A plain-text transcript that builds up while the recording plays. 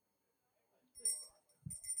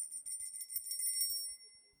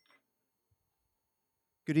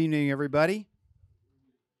Good evening, everybody.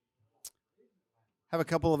 Have a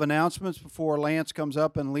couple of announcements before Lance comes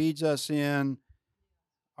up and leads us in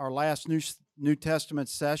our last New Testament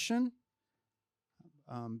session.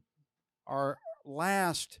 Our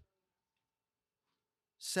last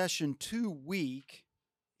session 2 week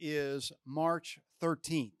is March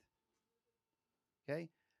 13th. Okay?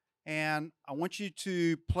 And I want you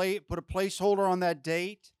to put a placeholder on that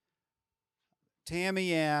date.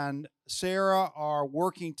 Tammy and Sarah are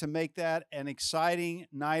working to make that an exciting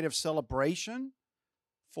night of celebration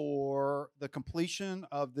for the completion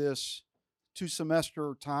of this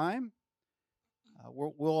 2-semester time.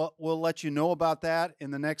 We'll let you know about that in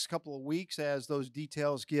the next couple of weeks as those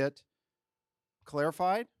details get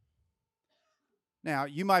clarified. Now,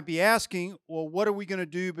 you might be asking, well, what are we going to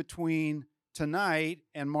do between tonight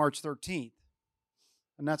and March 13th?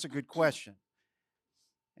 And that's a good question.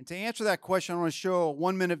 And to answer that question, I want to show a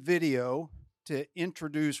 1-minute video to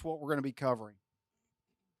introduce what we're going to be covering.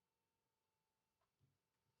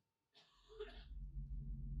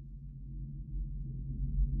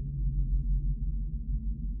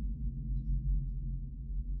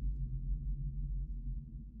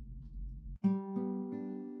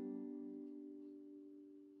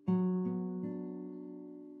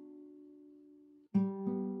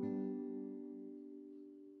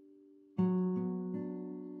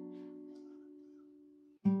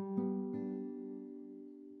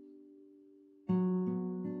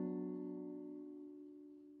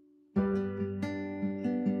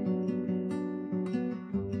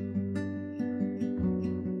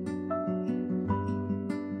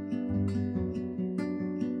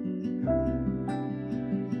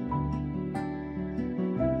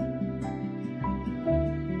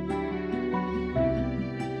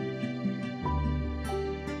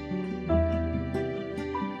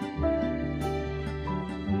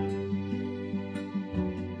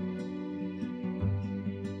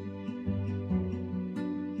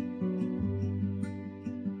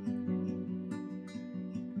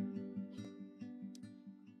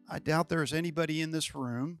 I doubt there's anybody in this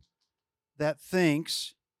room that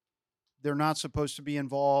thinks they're not supposed to be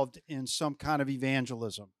involved in some kind of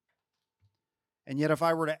evangelism. And yet, if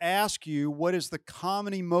I were to ask you, what is the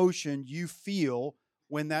common emotion you feel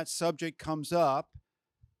when that subject comes up,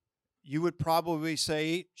 you would probably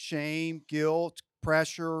say shame, guilt,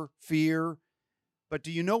 pressure, fear. But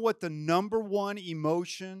do you know what the number one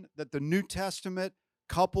emotion that the New Testament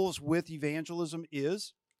couples with evangelism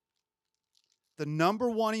is? The number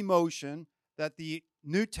one emotion that the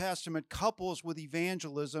New Testament couples with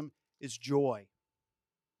evangelism is joy.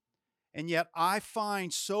 And yet I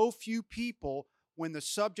find so few people, when the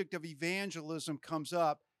subject of evangelism comes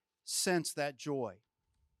up, sense that joy.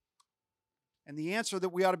 And the answer that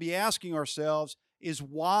we ought to be asking ourselves is,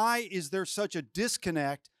 why is there such a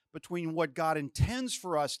disconnect between what God intends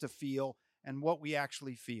for us to feel and what we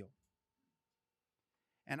actually feel?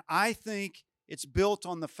 And I think it's built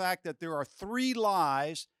on the fact that there are 3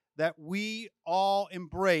 lies that we all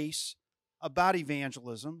embrace about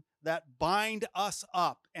evangelism that bind us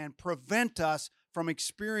up and prevent us from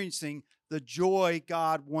experiencing the joy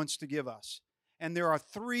God wants to give us. And there are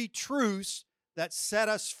 3 truths that set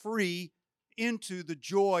us free into the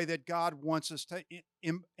joy that God wants us to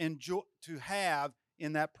enjoy, to have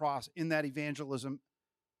in that process, in that evangelism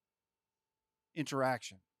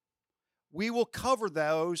interaction. We will cover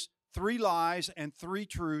those 3 lies and 3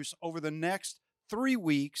 truths over the next 3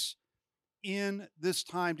 weeks in this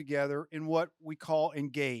time together in what we call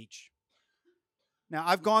Engage. Now,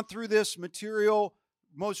 I've gone through this material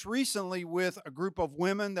most recently with a group of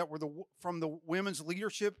women that were from the women's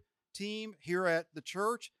leadership team here at the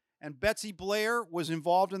church, and Betsy Blair was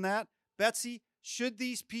involved in that. Betsy, should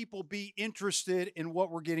these people be interested in what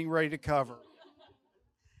we're getting ready to cover?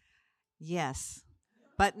 Yes,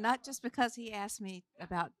 but not just because he asked me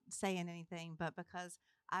about saying anything, but because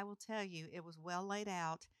I will tell you it was well laid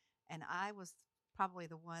out, and I was probably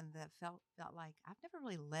the one that felt like I've never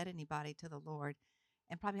really led anybody to the Lord,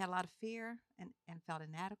 and probably had a lot of fear and felt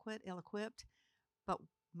inadequate, ill-equipped. But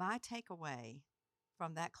my takeaway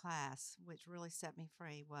from that class, which really set me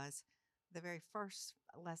free, was the very first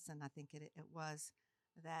lesson. I think it was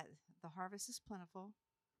that the harvest is plentiful,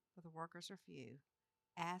 but the workers are few.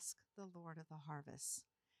 Ask the Lord of the harvest.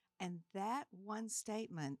 And that one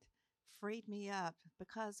statement freed me up,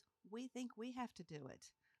 because we think we have to do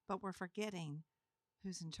it, but we're forgetting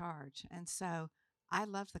who's in charge. And so I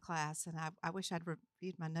loved the class, and I wish I'd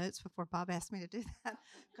reviewed my notes before Bob asked me to do that,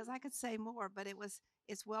 because I could say more. But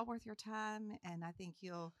it's well worth your time, and I think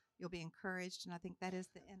you'll be encouraged. And I think that is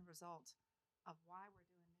the end result of why we're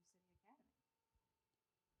doing New City Academy.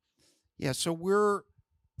 Yeah, so we're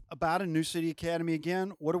about in New City Academy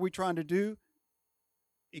again, what are we trying to do?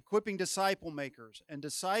 Equipping disciple makers. And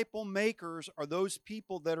disciple makers are those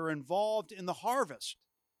people that are involved in the harvest.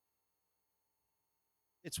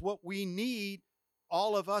 It's what we need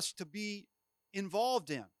all of us to be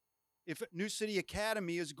involved in if New City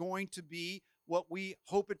Academy is going to be what we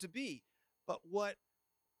hope it to be. But what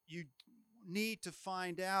you need to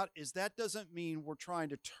find out is that doesn't mean we're trying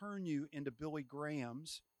to turn you into Billy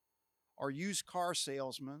Grahams or used car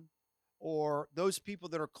salesmen or those people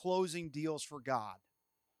that are closing deals for God.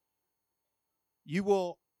 You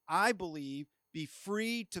will, I believe, be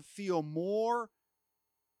free to feel more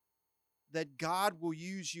that God will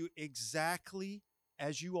use you exactly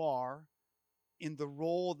as you are in the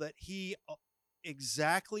role that He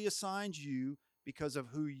exactly assigns you because of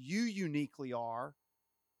who you uniquely are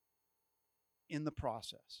in the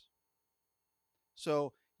process.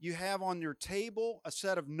 So you have on your table a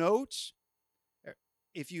set of notes.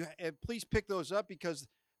 If you please pick those up, because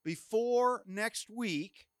before next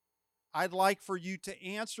week, I'd like for you to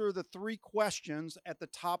answer the 3 questions at the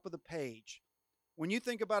top of the page. When you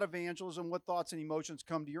think about evangelism, what thoughts and emotions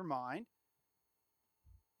come to your mind?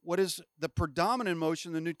 What is the predominant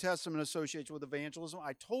emotion the New Testament associates with evangelism?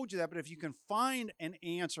 I told you that, but if you can find an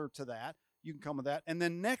answer to that, you can come with that. And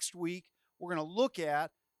then next week, we're going to look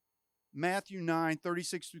at Matthew 9,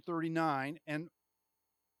 36 through 39. And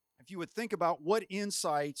if you would think about what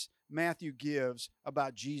insights Matthew gives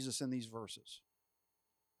about Jesus in these verses.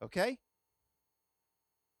 Okay?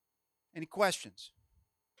 Any questions?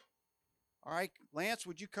 All right, Lance,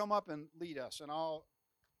 would you come up and lead us? And I'll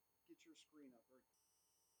get your screen up.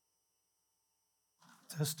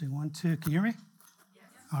 Testing 1, 2. Can you hear me? Yes.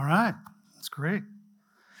 All right. That's great.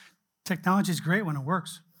 Technology is great when it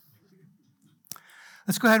works.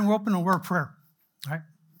 Let's go ahead and open a word of prayer. All right.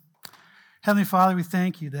 Heavenly Father, we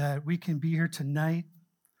thank you that we can be here tonight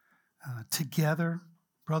together,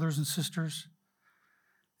 brothers and sisters,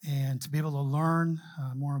 and to be able to learn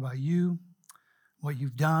more about you, what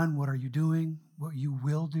you've done, what are you doing, what you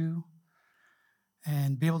will do,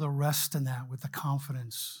 and be able to rest in that with the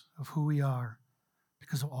confidence of who we are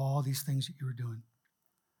because of all these things that you are doing.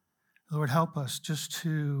 Lord, help us just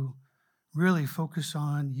to really focus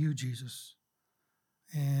on you, Jesus.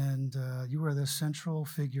 And you are the central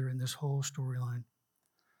figure in this whole storyline.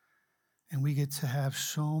 And we get to have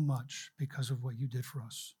so much because of what you did for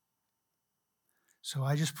us. So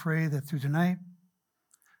I just pray that through tonight,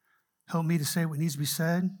 help me to say what needs to be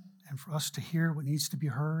said and for us to hear what needs to be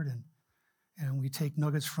heard, and we take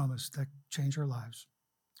nuggets from us that change our lives.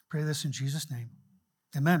 Pray this in Jesus' name.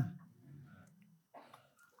 Amen.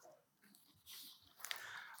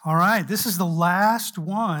 All right, this is the last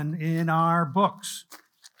one in our books.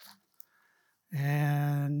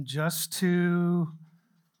 And just to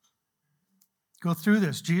go through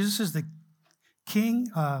this, Jesus is the king.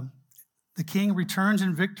 The king returns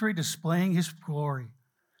in victory, displaying his glory.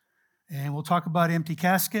 And we'll talk about empty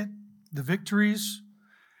casket, the victories,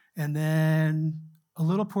 and then a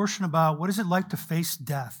little portion about what is it like to face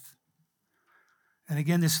death. And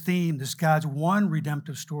again, this theme, this God's one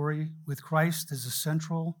redemptive story with Christ as a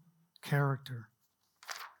central character.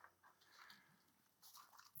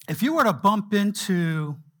 If you were to bump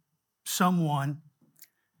into someone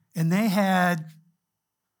and they had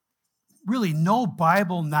really no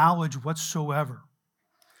Bible knowledge whatsoever,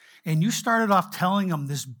 and you started off telling them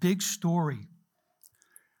this big story,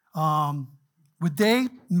 would they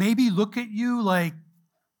maybe look at you like,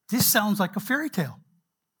 this sounds like a fairy tale?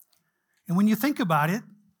 And when you think about it,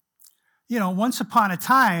 you know, once upon a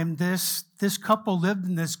time, this couple lived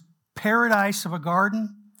in this paradise of a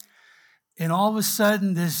garden, and all of a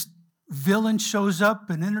sudden this villain shows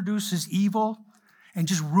up and introduces evil and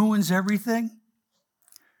just ruins everything.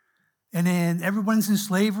 And then everyone's in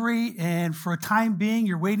slavery, and for a time being,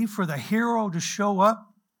 you're waiting for the hero to show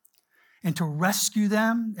up and to rescue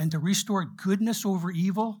them and to restore goodness over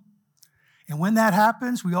evil. And when that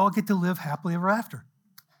happens, we all get to live happily ever after.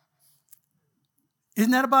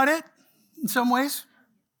 Isn't that about it in some ways?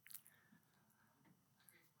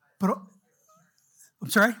 But I'm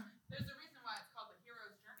sorry? There's a reason why it's called the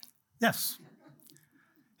hero's journey. Yes.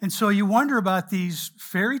 And so you wonder about these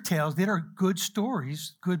fairy tales that are good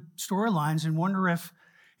stories, good storylines, and wonder if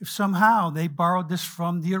somehow they borrowed this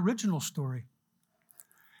from the original story,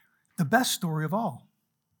 the best story of all.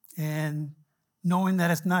 And knowing that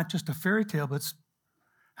it's not just a fairy tale, but it's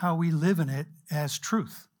how we live in it as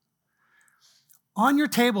truth. On your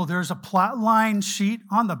table, there's a plot line sheet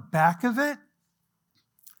on the back of it,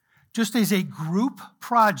 just as a group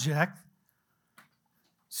project.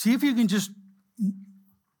 See if you can just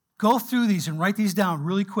go through these and write these down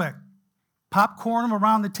really quick. popcorn them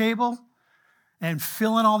around the table, and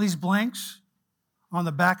fill in all these blanks on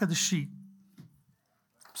the back of the sheet.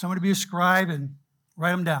 Somebody be a scribe and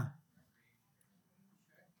write them down.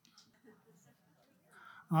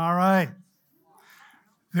 All right.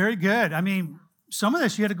 Very good. I mean, some of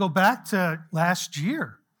this you had to go back to last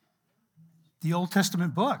year, the Old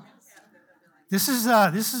Testament book. This is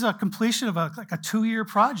a completion of a 2-year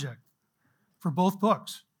project for both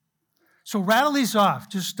books. So rattle these off.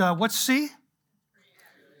 Just what's C?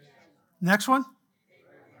 Next one.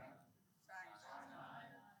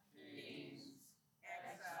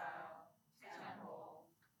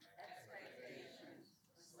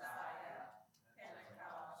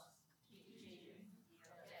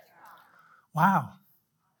 Wow.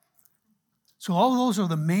 So all of those are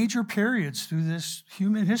the major periods through this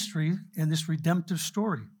human history and this redemptive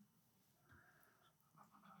story.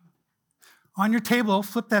 On your table,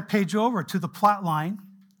 flip that page over to the plot line.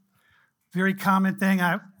 Very common thing.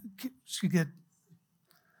 I should get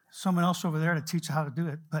someone else over there to teach you how to do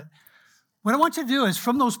it. But what I want you to do is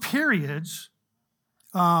from those periods,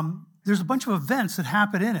 there's a bunch of events that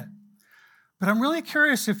happen in it. But I'm really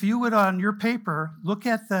curious if you would, on your paper, look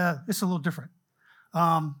at it's a little different.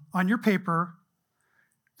 On your paper,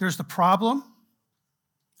 there's the problem,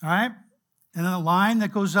 all right? And then a line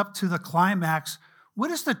that goes up to the climax.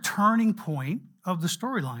 What is the turning point of the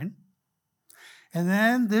storyline? And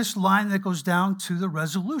then this line that goes down to the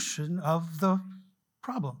resolution of the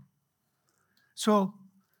problem. So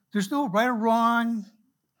there's no right or wrong,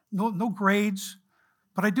 no grades,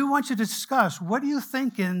 but I do want you to discuss, what do you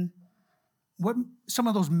think what some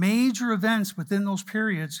of those major events within those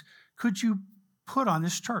periods could you put on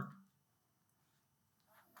this chart?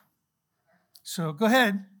 So go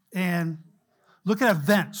ahead and look at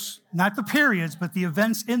events, not the periods, but the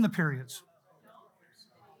events in the periods.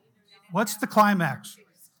 What's the climax?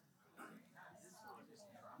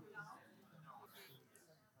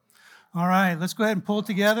 All right, let's go ahead and pull it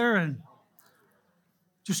together, and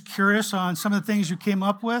just curious on some of the things you came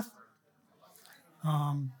up with.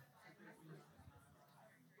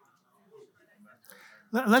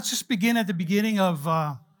 Let's just begin at the beginning of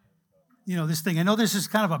this thing. I know this is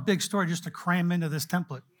kind of a big story just to cram into this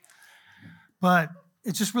template, but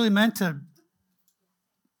it's just really meant to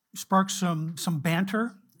spark some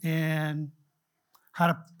banter and how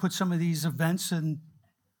to put some of these events in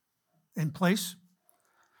place.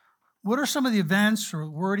 What are some of the events or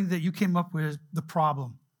wording that you came up with, the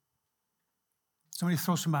problem? Somebody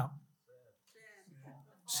throw some out.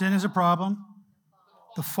 Sin is a problem.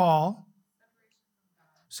 The fall.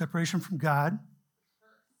 Separation from God.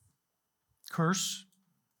 Curse.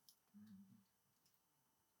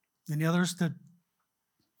 Any others? The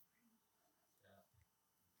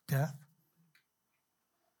death.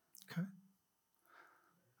 Okay.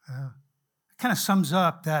 It kind of sums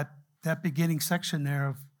up that beginning section there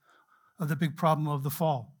of the big problem of the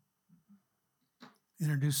fall.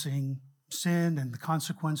 Introducing sin and the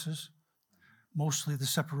consequences, mostly the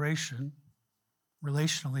separation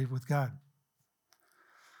relationally with God.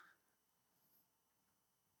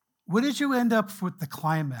 What did you end up with the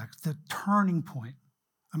climax, the turning point?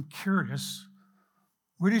 I'm curious.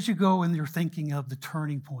 Where did you go in your thinking of the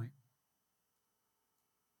turning point?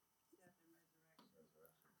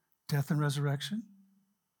 Death and resurrection.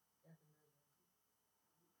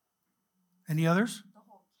 Any others? The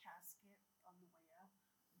whole casket on the way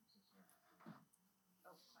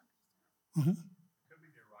up. Mm-hmm.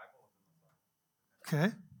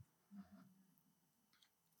 Okay.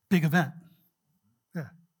 Big event. Yeah.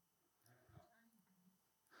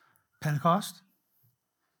 Pentecost.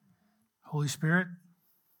 Holy Spirit.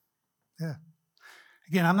 Yeah.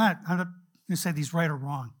 Again, I'm not going to say these right or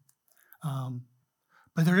wrong.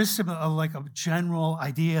 But there is like a general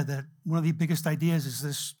idea that one of the biggest ideas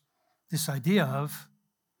is this idea of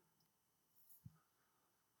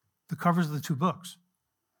the covers of the two books,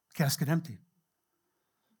 casket empty.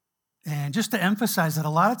 And just to emphasize that a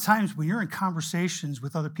lot of times when you're in conversations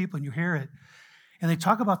with other people and you hear it, and they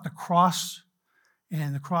talk about the cross,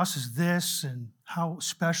 and the cross is this, and how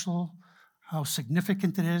special, how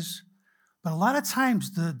significant it is. But a lot of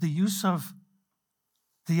times the use of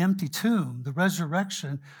the empty tomb, the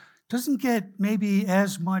resurrection, doesn't get maybe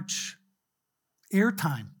as much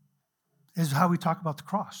airtime as how we talk about the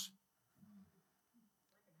cross.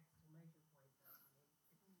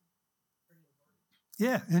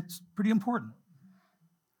 Yeah, it's pretty important.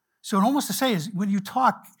 So almost to say is when you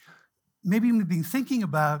talk, maybe you've been thinking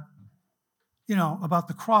about, about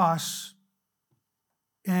the cross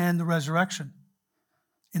and the resurrection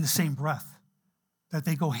in the same breath, that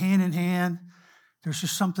they go hand in hand. There's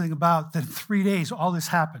just something about that in 3 days, all this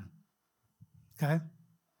happened. okay?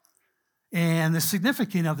 And the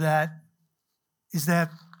significance of that is that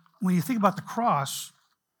when you think about the cross,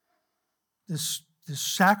 this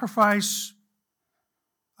sacrifice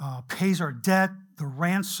pays our debt, the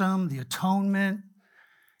ransom, the atonement,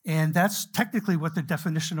 and that's technically what the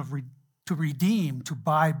definition of to redeem, to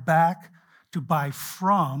buy back, to buy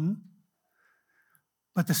from.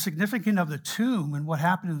 But the significance of the tomb and what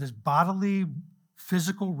happened in this bodily,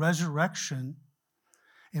 physical resurrection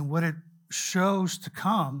and what it shows to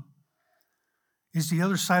come is the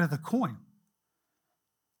other side of the coin.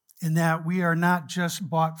 In that we are not just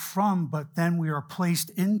bought from, but then we are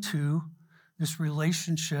placed into this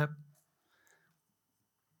relationship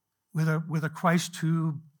with a Christ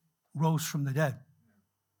who rose from the dead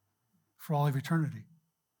for all of eternity.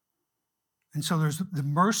 And so the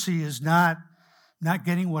mercy is not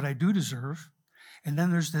getting what I do deserve. And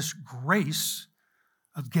then there's this grace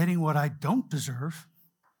of getting what I don't deserve.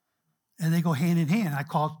 And they go hand in hand. I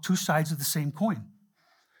call it two sides of the same coin.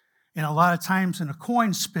 And a lot of times when a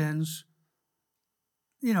coin spins,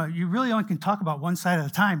 you really only can talk about one side at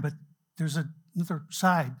a time, but there's another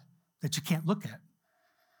side that you can't look at.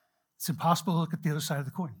 It's impossible to look at the other side of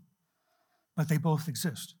the coin, but they both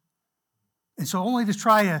exist. And so only to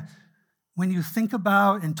try to, when you think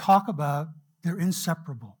about and talk about, they're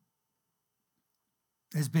inseparable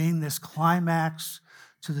as being this climax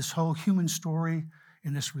to this whole human story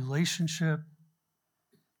in this relationship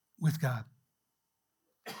with God.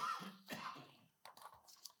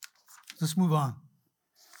 Let's move on.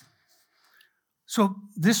 So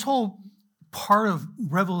this whole part of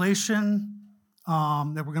Revelation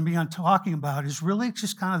that we're going to be talking about is really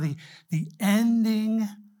just kind of the ending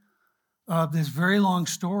of this very long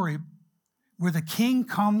story where the king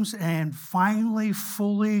comes and finally,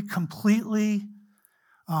 fully, completely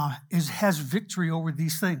has victory over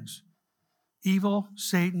these things. Evil,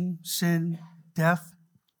 Satan, sin, death.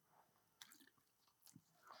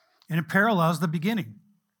 And it parallels the beginning.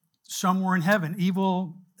 Somewhere in heaven,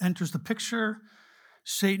 evil enters the picture.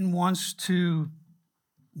 Satan wants to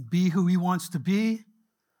be who he wants to be.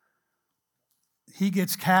 He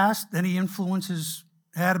gets cast, then he influences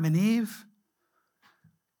Adam and Eve.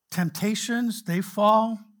 Temptations, they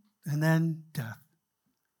fall, and then death.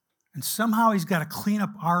 And somehow he's got to clean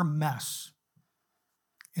up our mess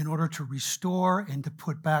in order to restore and to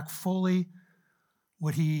put back fully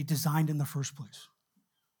what he designed in the first place.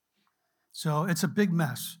 So it's a big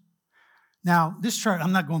mess. Now, this chart,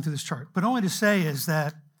 I'm not going through this chart, but only to say is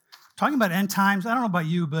that talking about end times, I don't know about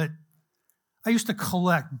you, but I used to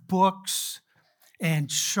collect books and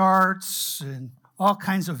charts and all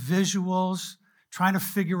kinds of visuals, trying to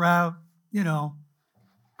figure out,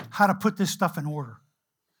 how to put this stuff in order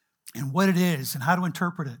and what it is and how to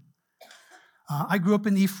interpret it. I grew up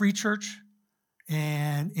in the Free Church,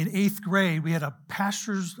 and in 8th grade, we had a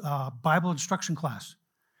pastor's Bible instruction class.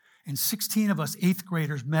 And 16 of us 8th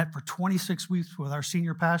graders met for 26 weeks with our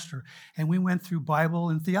senior pastor, and we went through Bible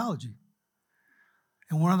and theology.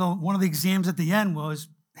 And one of the exams at the end was,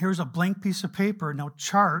 here's a blank piece of paper, now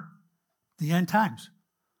chart the end times.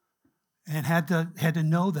 And had to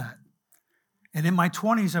know that. And in my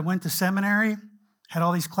 20s, I went to seminary, had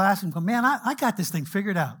all these classes, and go, man, I got this thing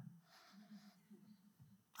figured out.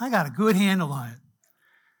 I got a good handle on it.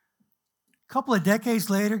 A couple of decades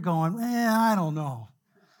later, going, I don't know.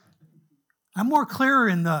 I'm more clear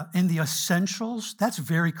in the essentials. That's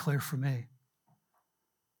very clear for me.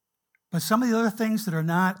 But some of the other things that are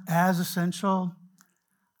not as essential,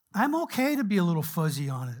 I'm okay to be a little fuzzy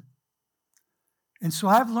on it. And so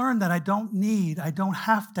I've learned that I don't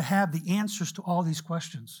have to have the answers to all these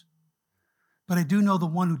questions. But I do know the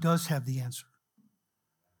one who does have the answer.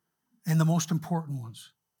 And the most important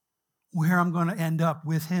ones. Where I'm going to end up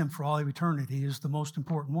with him for all of eternity is the most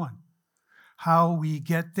important one. How we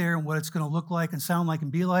get there and what it's going to look like and sound like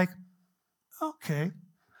and be like, okay.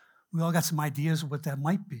 We all got some ideas of what that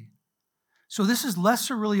might be. So this is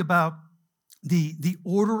lesser really about the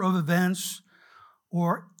order of events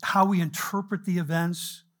or how we interpret the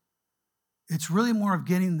events. It's really more of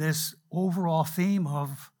getting this overall theme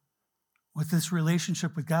of what this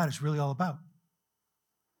relationship with God is really all about.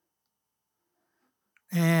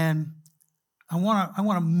 And I want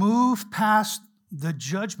to move past the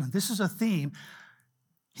judgment. This is a theme.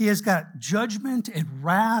 He has got judgment and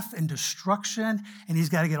wrath and destruction, and he's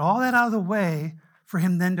got to get all that out of the way for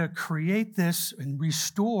him then to create this and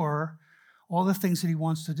restore all the things that he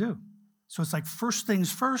wants to do. So it's like first things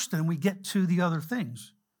first, and we get to the other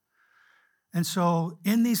things. And so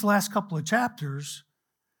in these last couple of chapters,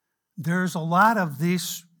 there's a lot of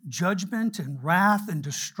this judgment and wrath and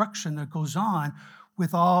destruction that goes on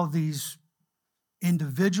with all these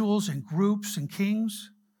individuals and groups and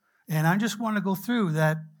kings. And I just want to go through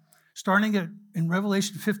that, starting in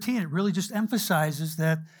Revelation 15, it really just emphasizes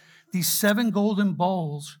that these 7 golden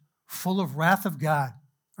bowls full of wrath of God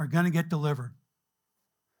are going to get delivered.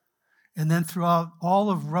 And then throughout all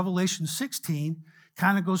of Revelation 16,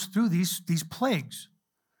 kind of goes through these plagues.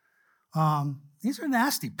 These are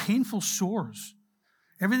nasty, painful sores.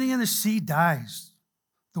 Everything in the sea dies.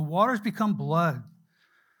 The waters become blood.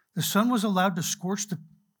 The sun was allowed to scorch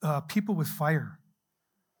the people with fire.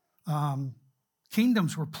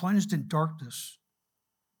 Kingdoms were plunged in darkness.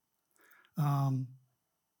 The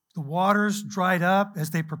waters dried up as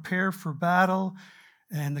they prepared for battle,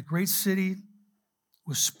 and the great city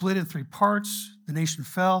was split in 3 parts. The nation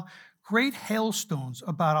fell. Great hailstones,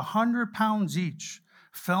 about 100 pounds each,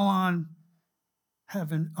 fell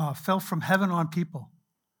from heaven on people.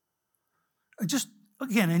 Just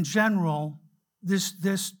again, in general, this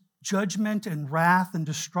judgment and wrath and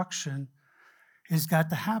destruction has got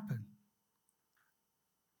to happen.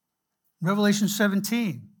 Revelation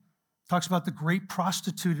 17 talks about the great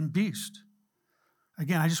prostitute and beast.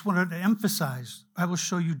 Again, I just wanted to emphasize, I will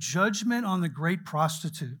show you judgment on the great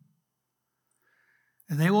prostitute.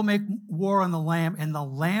 And they will make war on the Lamb, and the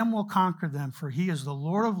Lamb will conquer them, for he is the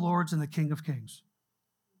Lord of lords and the King of kings.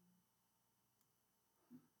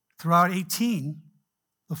 Throughout 18,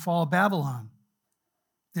 the fall of Babylon.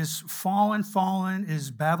 This fallen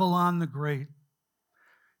is Babylon the Great.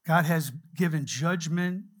 God has given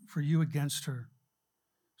judgment for you against her.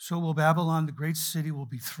 So will Babylon, the great city, will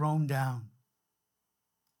be thrown down.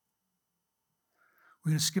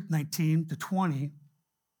 We're going to skip 19 to 20.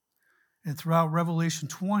 And throughout Revelation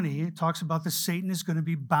 20, it talks about that Satan is going to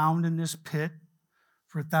be bound in this pit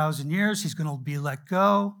for 1,000 years. He's going to be let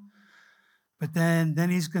go. But then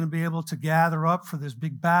he's going to be able to gather up for this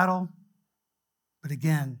big battle. But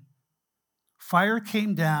again, fire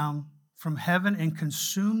came down from heaven and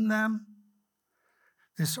consumed them.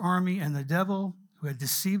 This army, and the devil who had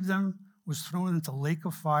deceived them was thrown into the lake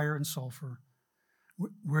of fire and sulfur,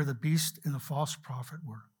 where the beast and the false prophet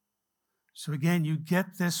were. So again, you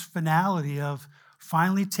get this finality of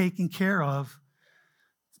finally taking care of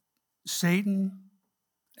Satan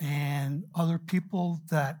and other people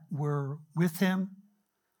that were with him.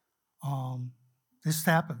 This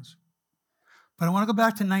happens. But I want to go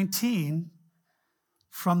back to 19,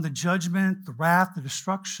 from the judgment, the wrath, the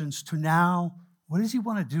destructions, to now, what does he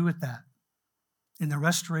want to do with that in the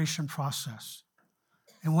restoration process?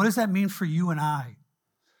 And what does that mean for you and I?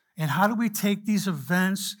 And how do we take these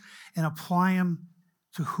events and apply them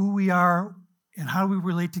to who we are, and how do we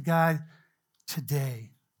relate to God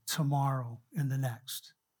today, tomorrow, and the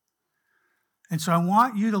next? And so I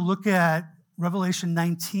want you to look at Revelation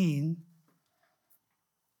 19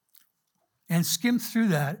 and skim through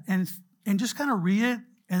that and just kind of read it,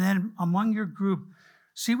 and then among your group,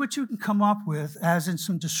 see what you can come up with as in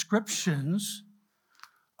some descriptions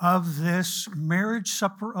of this marriage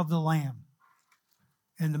supper of the Lamb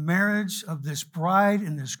and the marriage of this bride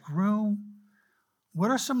and this groom.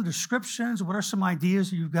 What are some descriptions? What are some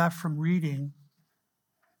ideas you've got from reading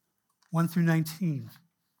 1 through 19?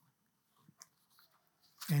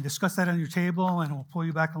 And discuss that on your table, and we'll pull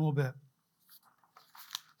you back a little bit.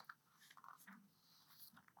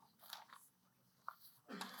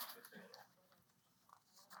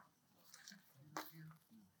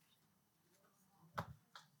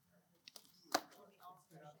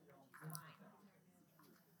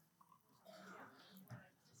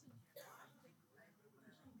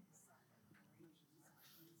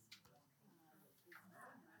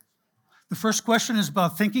 The first question is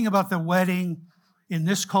about thinking about the wedding in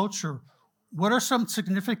this culture. What are some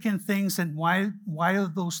significant things, and why are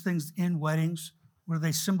those things in weddings? What do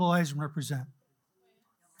they symbolize and represent?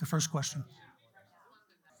 The first question.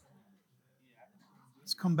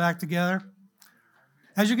 Let's come back together.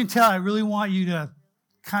 As you can tell, I really want you to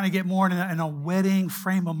kind of get more in a wedding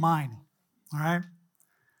frame of mind, all right?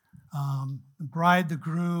 The bride, the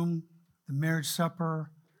groom, the marriage supper,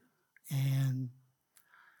 and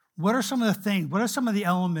what are some of the things, what are some of the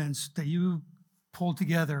elements that you pulled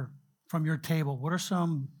together from your table? What are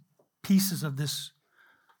some pieces of this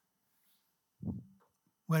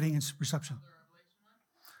wedding and reception?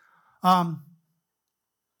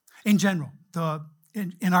 In general,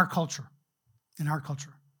 in our culture,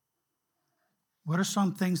 what are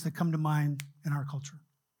some things that come to mind in our culture?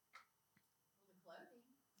 The clothing.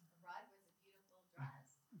 The bride wears a beautiful dress,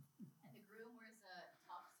 and the groom wears a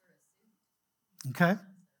tux or a suit. Okay.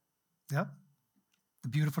 Yep. The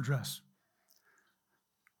beautiful dress.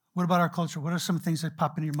 What about our culture? What are some things that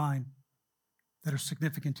pop into your mind that are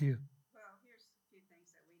significant to you? Well, here's a few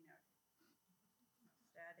things that we know.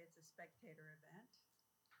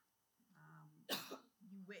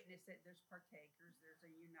 and it's that there's partakers, there's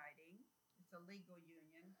a uniting. It's a legal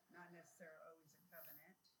union, not necessarily always a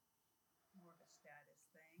covenant, more of a status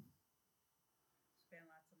thing. Spend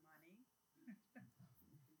lots of money.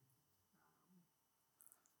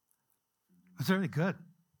 That's really good.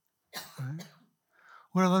 All right.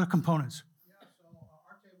 What are the other components? Yeah, so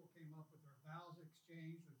our table came up with our vows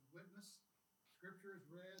exchanged, there's witness, scripture is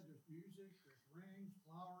read, there's music, there's rings,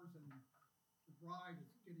 flowers, and the bride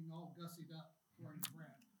is getting all gussied up pouring the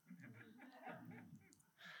bread.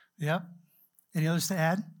 Yep. Any others to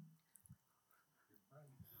add?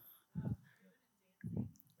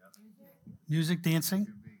 Music, dancing.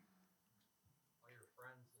 All your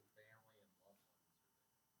friends and family and loved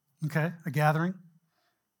ones. Okay, a gathering.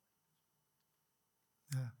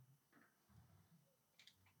 Yeah.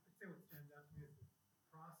 I'd say what stands out to me is the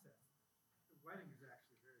process. The wedding is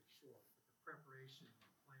actually very short, but the preparation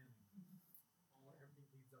and planning, everything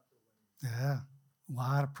leads up to the wedding. Yeah. A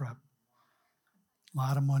lot of prep. A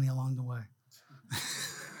lot of money along the way.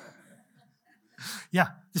 Yeah,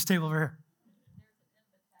 this table over here.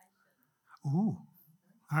 Ooh.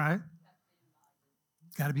 All right.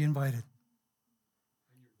 Got to be invited.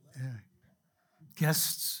 Yeah.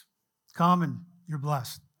 Guests come and you're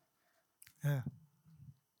blessed. Yeah.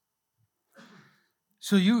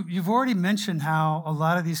 So you've already mentioned how a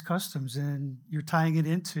lot of these customs, and you're tying it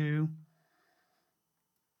into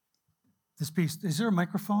this piece. Is there a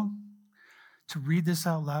microphone to read this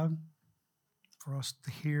out loud for us to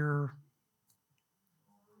hear?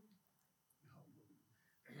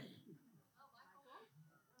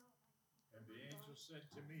 And the angel said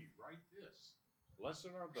to me, write this, blessed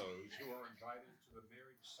are those who are invited to the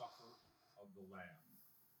marriage supper of the Lamb.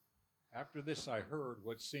 After this I heard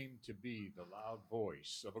what seemed to be the loud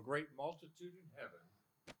voice of a great multitude in heaven,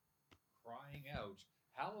 crying out,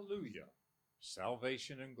 Hallelujah!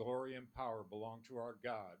 Salvation and glory and power belong to our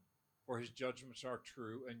God, for his judgments are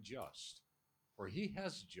true and just. For he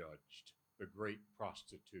has judged the great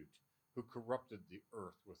prostitute who corrupted the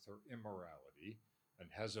earth with her immorality, and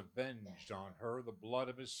has avenged on her the blood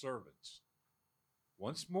of his servants.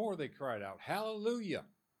 Once more they cried out, Hallelujah!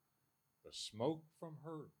 The smoke from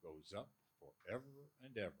her goes up forever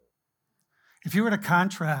and ever. If you were to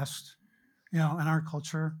contrast, in our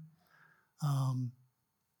culture,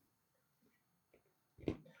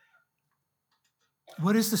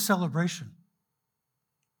 what is the celebration?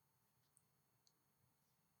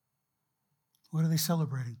 What are they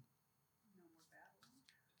celebrating?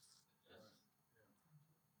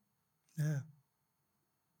 Yeah.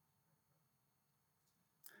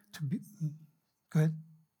 Go ahead.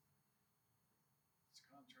 It's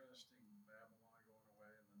contrasting Babylon going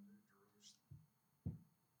away and the New Jerusalem.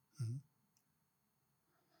 Mm-hmm.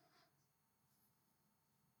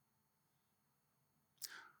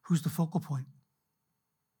 Who's the focal point?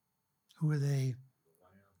 Who are they? The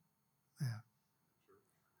Lamb. Yeah.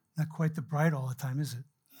 Not quite the bride all the time, is it?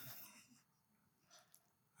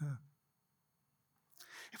 Yeah.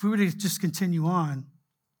 If we were to just continue on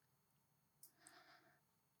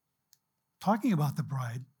talking about the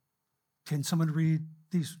bride, can someone read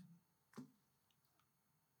these?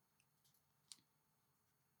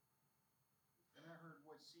 Then I heard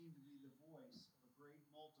what seemed to be the voice of a great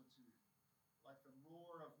multitude, like the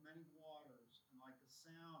roar of many waters, and like the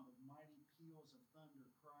sound of mighty peals of thunder,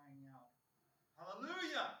 crying out,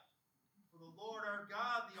 Hallelujah! For the Lord our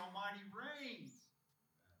God, the Almighty, reigns.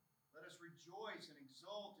 Let us rejoice and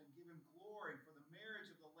exult and give him glory, for the marriage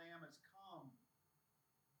of the Lamb has come,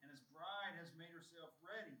 and his bride has made herself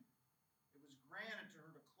ready. It was granted to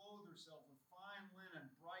her to clothe herself with fine linen,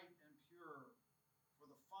 bright and pure, for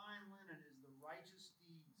the fine linen is the righteous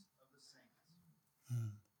deeds of the saints.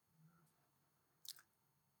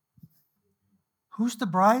 Who's the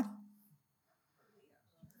bride?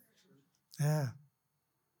 Yeah.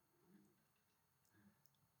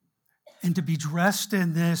 And to be dressed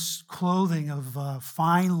in this clothing of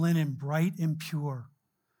fine linen, bright and pure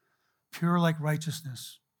like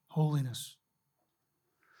righteousness, holiness.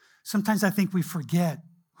 Sometimes I think we forget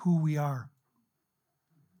who we are.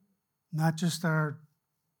 Not just our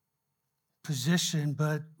position,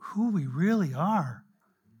 but who we really are.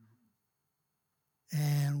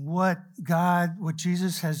 And what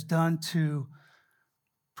Jesus has done to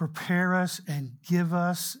prepare us and give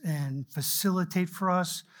us and facilitate for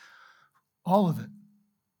us, all of it.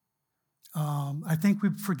 I think we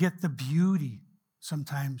forget the beauty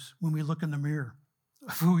sometimes when we look in the mirror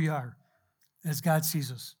of who we are as God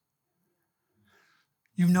sees us.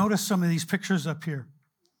 You've noticed some of these pictures up here.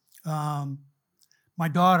 My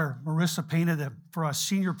daughter, Marissa, painted them for a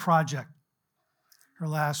senior project her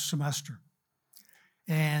last semester.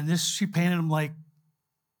 And she painted them like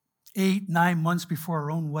 8, 9 months before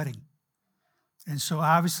our own wedding. And so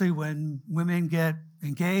obviously when women get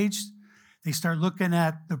engaged, they start looking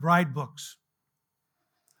at the bride books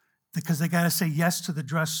because they got to say yes to the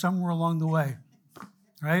dress somewhere along the way,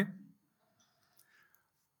 right?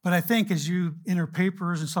 But I think as you, in her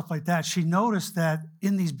papers and stuff like that, she noticed that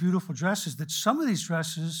in these beautiful dresses, that some of these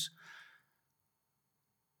dresses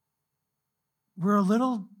were a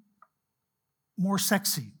little more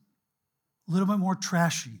sexy, a little bit more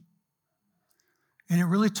trashy. And it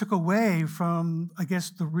really took away from, I guess,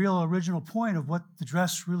 the real original point of what the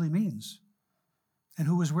dress really means and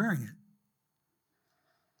who was wearing it.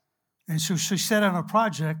 And so she set on a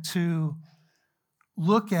project to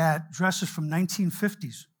look at dresses from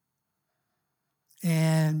 1950s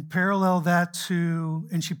and parallel that to,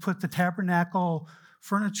 and she put the tabernacle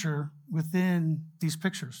furniture within these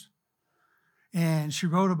pictures. And she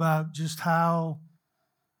wrote about just how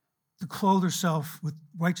to clothe herself with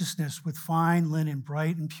righteousness, with fine linen,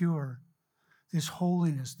 bright and pure, this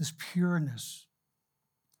holiness, this pureness.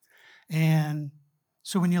 And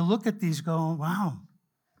so when you look at these going, wow,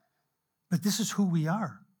 but this is who we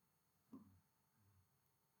are.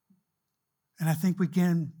 And I think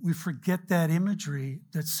we forget that imagery,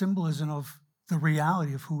 that symbolism of the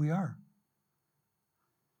reality of who we are.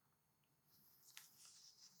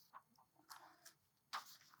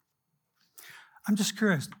 I'm just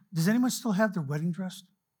curious, does anyone still have their wedding dress?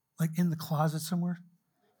 Like in the closet somewhere?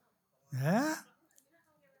 Yeah?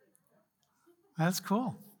 That's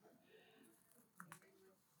cool.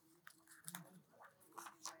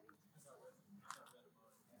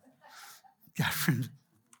 Catherine.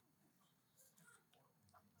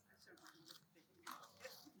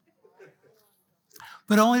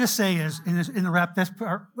 But only to say is, in the wrap this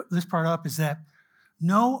part up, is that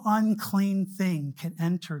no unclean thing can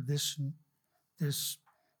enter this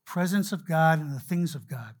presence of God and the things of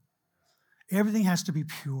God. Everything has to be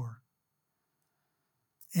pure.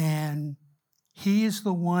 And he is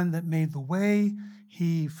the one that made the way,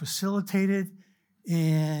 he facilitated,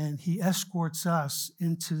 and he escorts us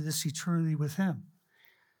into this eternity with him.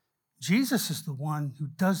 Jesus is the one who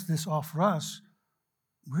does this all for us.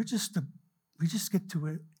 We just get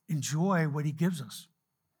to enjoy what he gives us.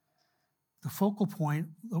 The focal point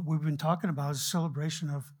that we've been talking about is a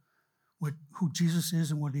celebration of who Jesus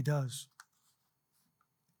is and what he does.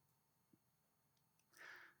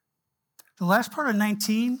 The last part of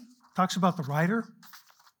 19 talks about the rider.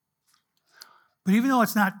 But even though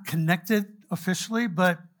it's not connected officially,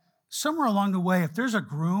 but somewhere along the way, if there's a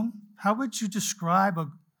groom, how would you describe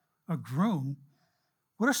a groom?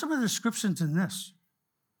 What are some of the descriptions in this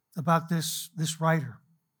about this rider?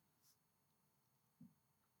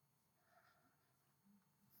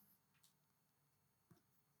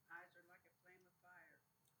 Eyes are like a flame of fire.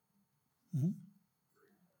 Mm-hmm.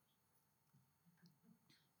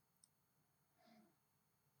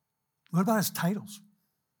 What about his titles?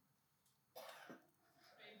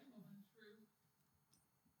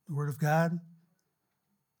 The Word of God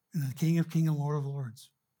and the King of Kings and Lord of Lords.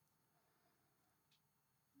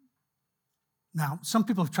 Now, some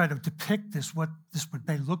people have tried to depict what this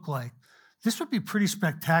may look like. This would be pretty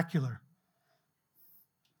spectacular.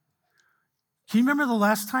 Can you remember the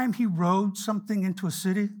last time he rode something into a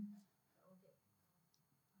city?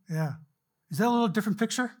 Yeah. Is that a little different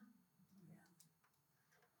picture?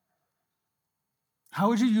 How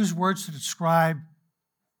would you use words to describe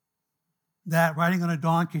that riding on a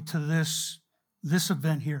donkey to this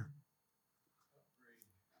event here?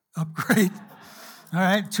 Upgrade. All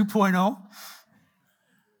right, 2.0.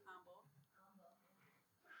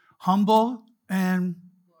 Humble and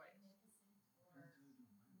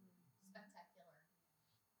Spectacular.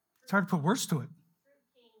 it's hard to put words to it.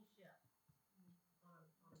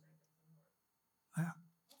 Yeah.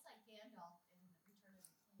 It's like Gandalf in Return of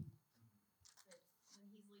the King, that when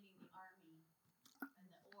he's leading the army, and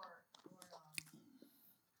Aragorn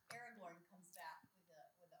comes back with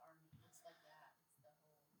the army. It's like that. It's the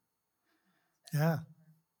whole. Yeah.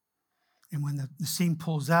 And when the scene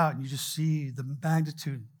pulls out and you just see the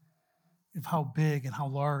magnitude of how big and how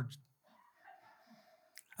large.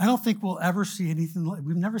 I don't think we'll ever see anything like,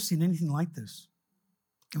 we've never seen anything like this.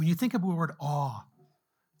 And when you think of the word awe,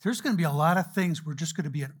 there's going to be a lot of things we're just going to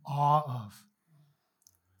be in awe of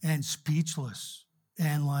and speechless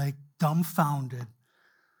and like dumbfounded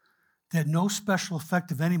that no special effect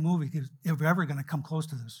of any movie is ever going to come close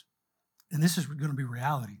to this. And this is going to be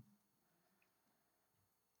reality.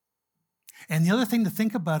 And the other thing to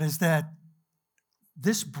think about is that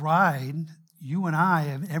this bride, you and I,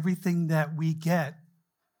 and everything that we get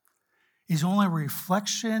is only a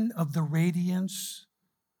reflection of the radiance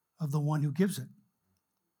of the one who gives it.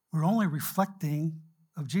 we're only reflecting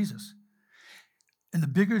of Jesus. And the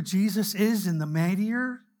bigger Jesus is and the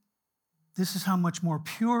mightier, this is how much more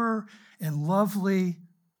pure and lovely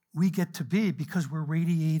we get to be because we're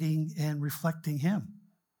radiating and reflecting him.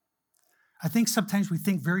 I think sometimes we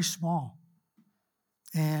think very small.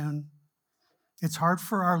 And it's hard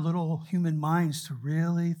for our little human minds to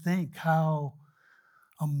really think how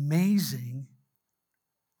amazing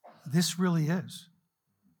this really is.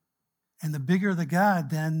 And the bigger the God,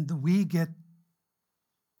 then we get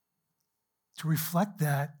to reflect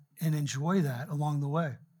that and enjoy that along the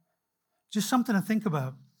way. Just something to think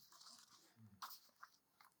about.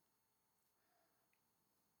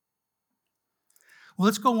 Well,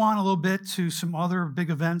 let's go on a little bit to some other big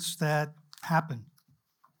events that happen.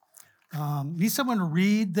 Need someone to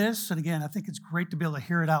read this? And again, I think it's great to be able to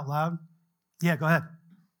hear it out loud. Yeah, go ahead.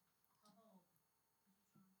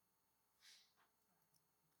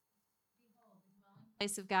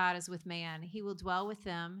 Place of God is with man. He will dwell with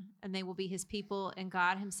them, and they will be his people, and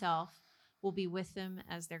God himself will be with them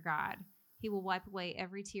as their God. He will wipe away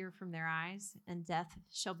every tear from their eyes, and death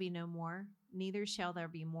shall be no more. Neither shall there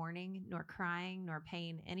be mourning, nor crying, nor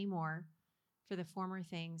pain any more, for the former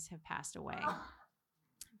things have passed away.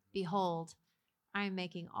 Behold, I am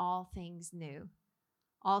making all things new.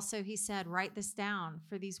 Also he said, write this down,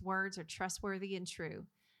 for these words are trustworthy and true.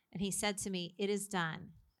 And he said to me, it is done.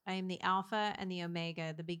 I am the Alpha and the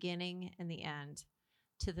Omega, the beginning and the end.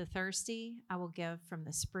 To the thirsty, I will give from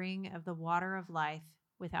the spring of the water of life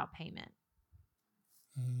without payment.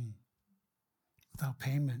 Without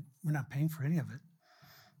payment. We're not paying for any of it.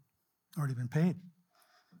 Already been paid.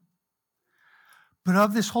 But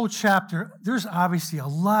of this whole chapter, there's obviously a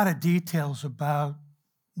lot of details about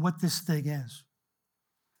what this thing is.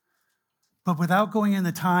 But without going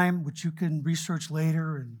into time, which you can research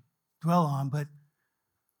later and dwell on, but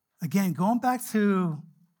again, going back to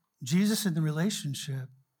Jesus and the relationship,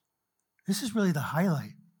 this is really the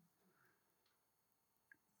highlight.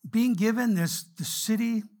 Being given the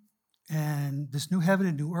city and this new heaven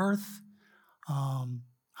and new earth,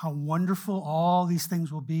 how wonderful all these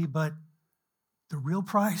things will be, but the real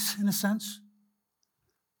price, in a sense,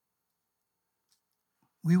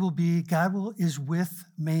 God is with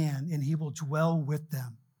man, and he will dwell with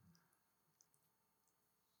them.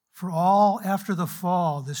 For all after the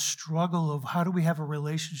fall, this struggle of how do we have a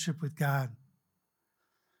relationship with God?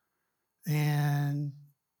 And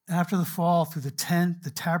after the fall, through the tent,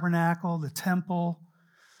 the tabernacle, the temple,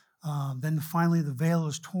 then finally the veil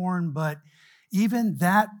is torn. But even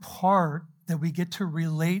that part that we get to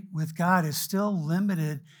relate with God is still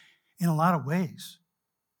limited in a lot of ways.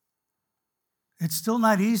 It's still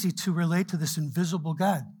not easy to relate to this invisible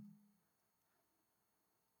God.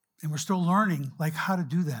 And we're still learning how to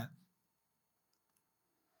do that.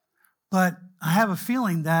 But I have a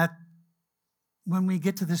feeling that when we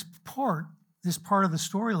get to this part of the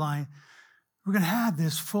storyline, we're going to have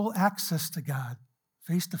this full access to God,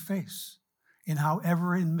 face to face, in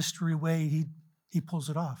however in mystery way he pulls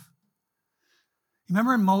it off. You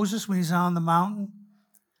remember in Moses when he's on the mountain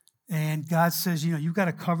and God says, you've got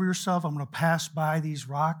to cover yourself. I'm going to pass by these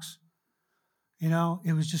rocks.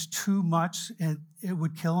 It was just too much and it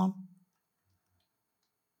would kill him.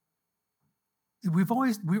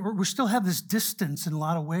 We still have this distance in a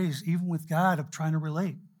lot of ways, even with God, of trying to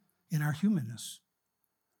relate in our humanness.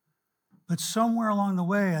 But somewhere along the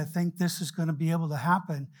way, I think this is going to be able to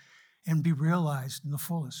happen and be realized in the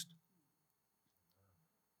fullest.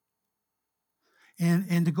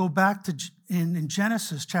 And to go back to in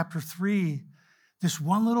Genesis chapter 3, this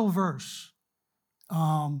one little verse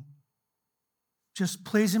just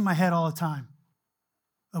plays in my head all the time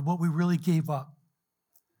of what we really gave up.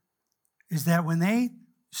 Is that when they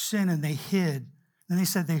sinned and they hid, then they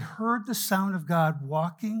said they heard the sound of God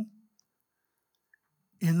walking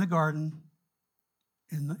in the garden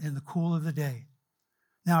in the cool of the day.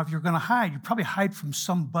 Now, if you're going to hide, you probably hide from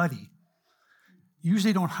somebody. You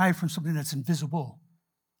usually don't hide from something that's invisible,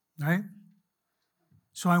 right?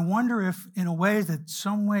 So I wonder if, in a way, that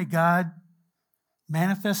some way God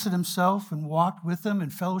manifested himself and walked with them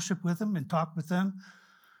and fellowship with them and talked with them,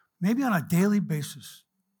 maybe on a daily basis.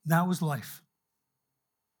 That was life.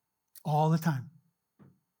 All the time.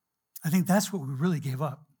 I think that's what we really gave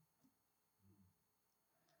up.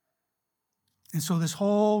 And so this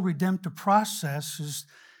whole redemptive process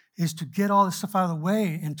is to get all this stuff out of the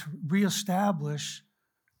way and to reestablish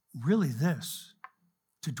really this,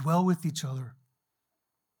 to dwell with each other,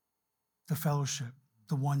 the fellowship,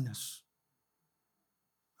 the oneness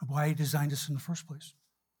of why he designed us in the first place.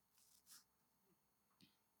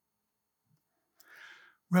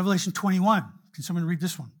 Revelation 21. Can someone read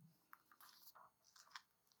this one?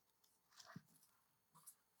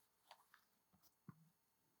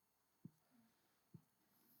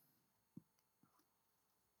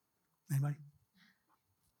 Anybody?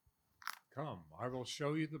 Come, I will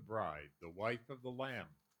show you the bride, the wife of the Lamb.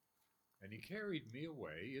 And he carried me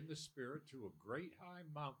away in the Spirit to a great high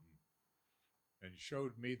mountain and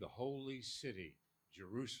showed me the holy city,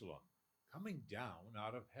 Jerusalem, coming down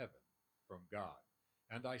out of heaven from God.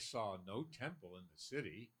 And I saw no temple in the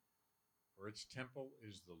city, for its temple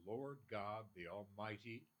is the Lord God, the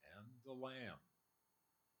Almighty, and the Lamb.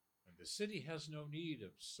 And the city has no need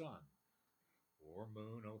of sun or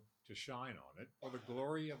moon to shine on it, for the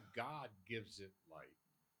glory of God gives it light,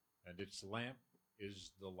 and its lamp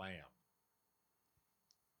is the Lamb.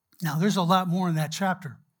 Now, there's a lot more in that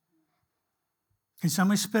chapter. Can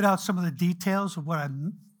somebody spit out some of the details of what I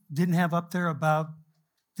didn't have up there about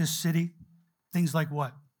this city? Things like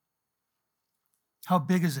what? How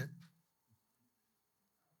big is it?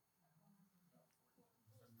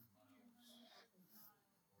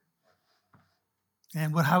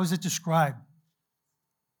 And how is it described?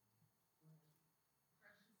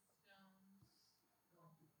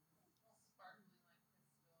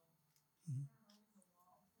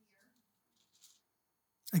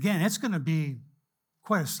 Again, it's going to be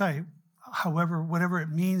quite a sight, however, whatever it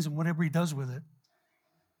means and whatever he does with it.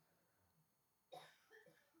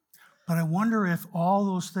 But I wonder if all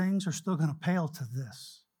those things are still going to pale to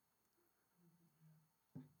this.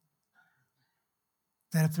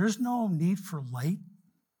 That if there's no need for light,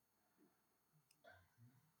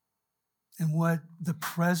 and what the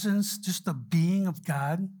presence, just the being of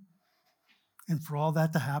God, and for all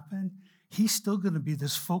that to happen, he's still going to be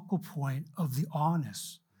this focal point of the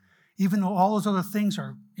awness. Even though all those other things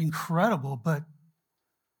are incredible, but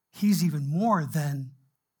he's even more than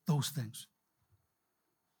those things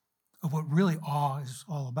of what really awe is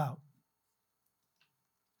all about.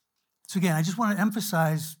 So again, I just want to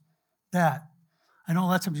emphasize that. I know a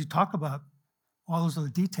lot of times you talk about all those other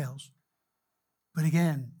details, but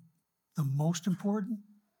again, the most important,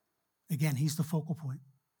 again, he's the focal point.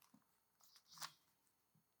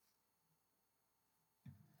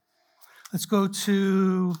 Let's go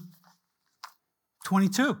to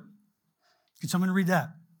 22. Can someone read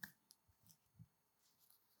that?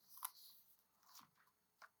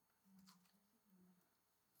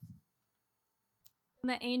 And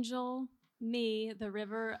the angel, me, the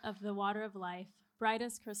river of the water of life, bright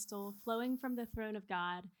as crystal, flowing from the throne of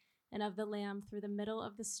God and of the Lamb through the middle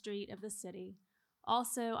of the street of the city.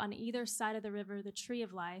 Also on either side of the river, the tree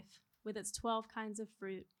of life, with its 12 kinds of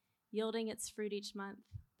fruit, yielding its fruit each month.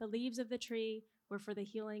 The leaves of the tree were for the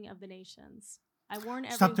healing of the nations. I warn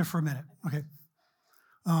everyone. Stop there for a minute. Okay.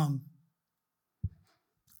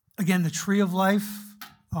 Again, the tree of life,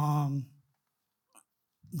 the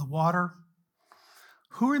water.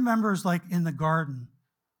 Who remembers, like in the garden,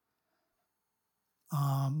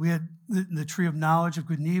 we had the tree of knowledge of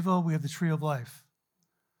good and evil. We have the tree of life.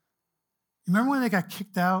 You remember when they got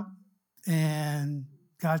kicked out and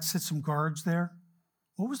God set some guards there?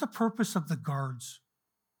 What was the purpose of the guards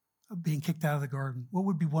of being kicked out of the garden? What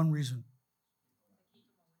would be one reason?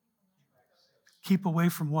 Keep away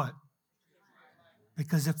from what?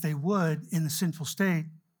 Because if they would, in the sinful state,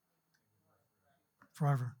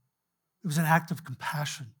 forever. It was an act of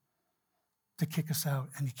compassion to kick us out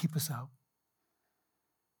and to keep us out.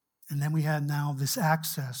 And then we had now this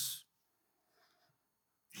access,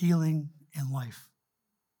 healing and life.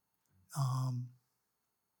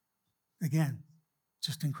 Again,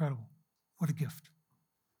 just incredible. What a gift.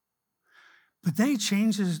 But then he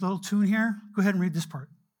changed his little tune here. Go ahead and read this part.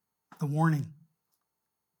 The warning.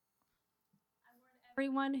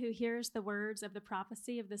 Everyone who hears the words of the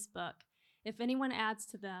prophecy of this book, if anyone adds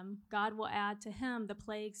to them, God will add to him the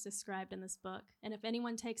plagues described in this book. And if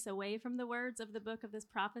anyone takes away from the words of the book of this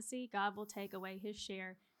prophecy, God will take away his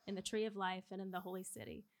share in the tree of life and in the holy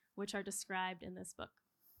city, which are described in this book.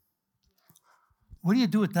 What do you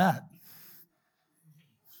do with that?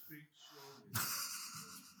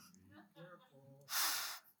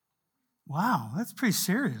 Wow, that's pretty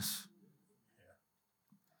serious.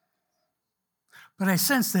 But I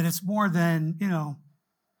sense that it's more than,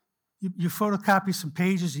 you photocopy some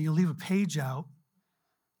pages and you leave a page out.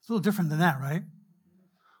 It's a little different than that, right?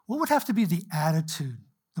 What would have to be the attitude,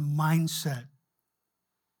 the mindset,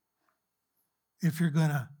 if you're going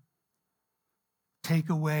to take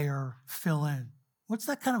away or fill in? What's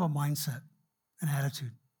that kind of a mindset, an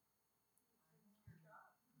attitude?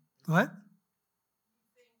 What?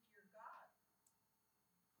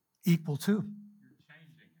 Equal to. You're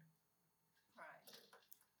changing it.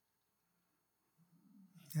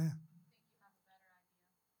 Yeah.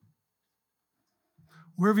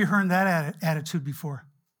 Where have you heard that attitude before?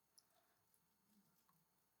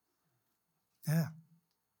 Yeah.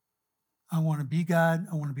 I want to be God.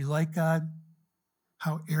 I want to be like God.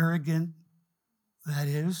 How arrogant that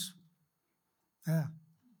is. Yeah.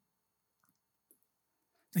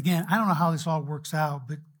 Again, I don't know how this all works out,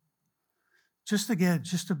 but just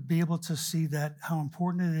to be able to see that how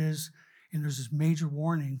important it is, and there's this major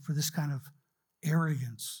warning for this kind of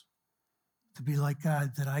arrogance to be like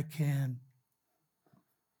God, that I can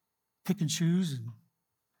pick and choose and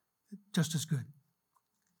just as good.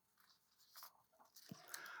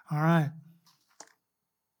 All right.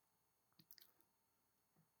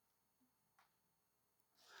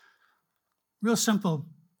 Real simple.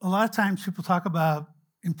 A lot of times people talk about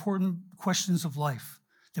important questions of life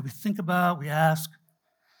that we think about, we ask,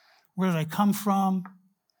 where did I come from?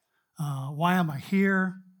 Why am I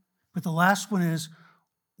here? But the last one is,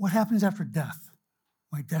 what happens after death?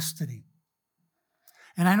 My destiny.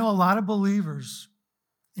 And I know a lot of believers,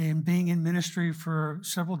 in being in ministry for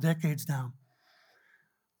several decades now,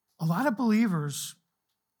 a lot of believers,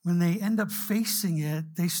 when they end up facing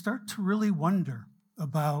it, they start to really wonder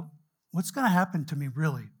about what's going to happen to me,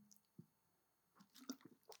 really.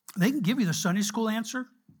 They can give you the Sunday school answer.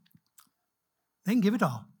 They can give it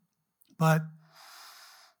all. But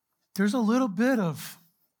there's a little bit of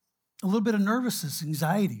nervousness,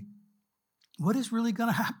 anxiety. What is really going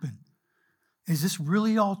to happen? Is this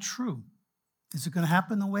really all true? Is it going to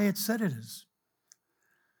happen the way it said it is?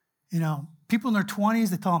 You know, people in their 20s,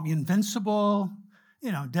 they call them invincible.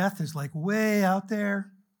 You know, death is like way out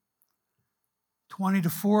there. 20 to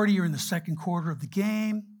 40, you're in the second quarter of the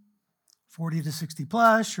game. 40 to 60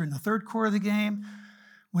 plus, you're in the third quarter of the game.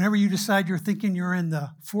 Whenever you decide you're thinking you're in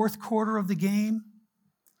the fourth quarter of the game,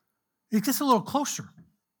 it gets a little closer.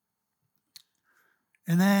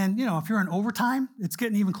 And then, you know, if you're in overtime, it's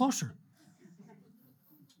getting even closer.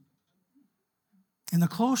 And the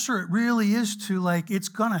closer it really is to, like, it's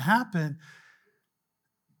going to happen,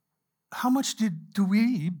 how much do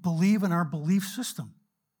we believe in our belief system?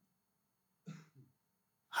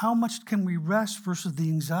 How much can we rest versus the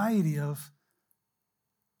anxiety of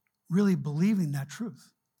really believing that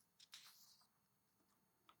truth?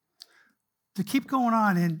 To keep going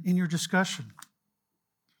on in your discussion,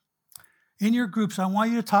 in your groups, I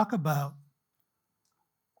want you to talk about,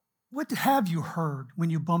 what have you heard when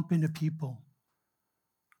you bump into people?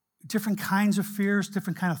 Different kinds of fears,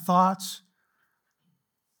 different kind of thoughts.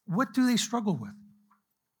 What do they struggle with?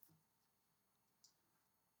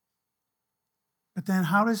 But then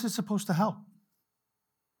how is it supposed to help?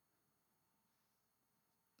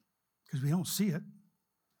 Because we don't see it.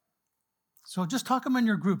 So just talk them in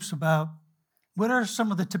your groups about what are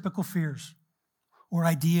some of the typical fears or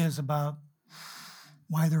ideas about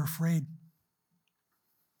why they're afraid.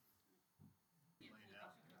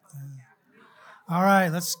 All right,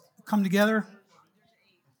 let's come together.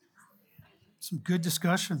 Some good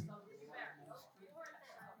discussion.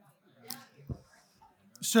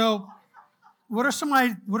 So, what are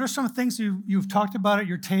some things you've talked about at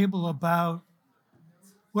your table about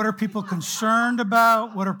what are people concerned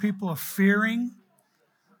about? What are people fearing?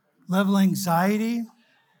 Level of anxiety?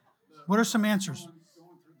 What are some answers?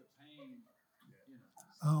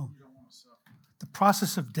 Oh, the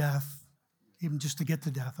process of death, even just to get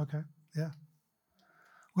to death. Okay, yeah.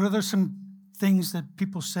 What are there some things that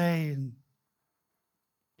people say and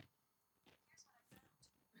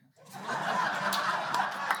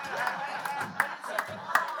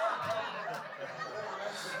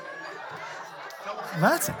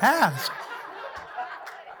let's ask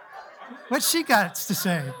what she got to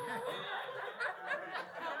say.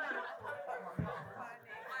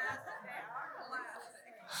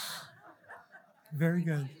 Very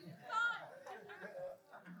good.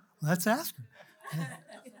 Let's ask her. Yeah.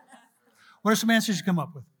 What are some answers you come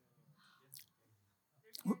up with?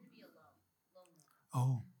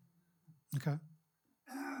 Oh, okay.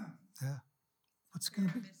 Yeah. What's going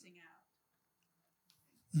to be? Missing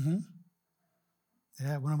out. Mm-hmm.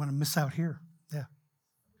 Yeah, what am I going to miss out here? Yeah.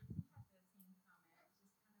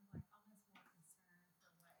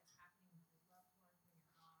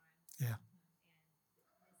 Yeah.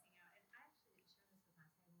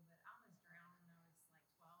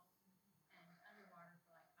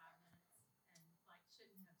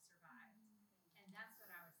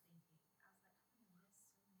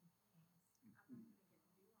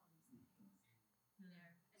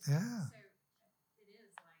 Yeah.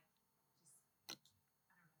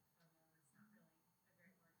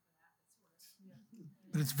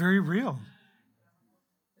 But it's very real.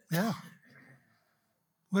 Yeah.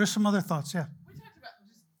 What are some other thoughts? Yeah. We talked about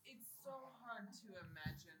it's so hard to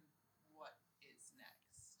imagine what is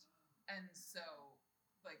next. And so,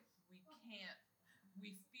 like, we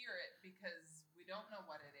fear it because we don't know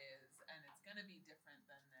what it is, and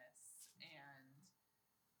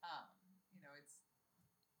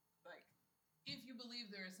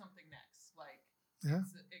there is something next. Like, Yeah.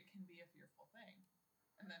 it can be a fearful thing.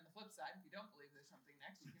 And then the flip side, if you don't believe there's something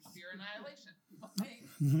next, you can fear annihilation. Like,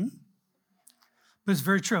 But it's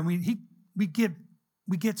very true. I mean, we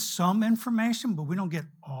get some information, but we don't get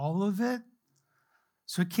all of it.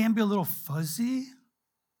 So it can be a little fuzzy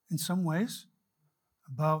in some ways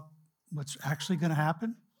about what's actually going to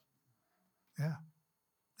happen. Yeah.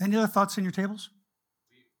 Any other thoughts on your tables?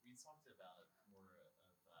 We talked about more of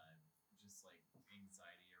just like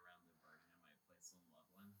anxiety around the burden it might place on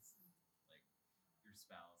loved ones, like your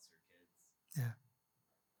spouse or kids. Yeah.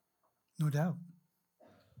 No doubt.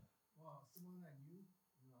 Well, someone I knew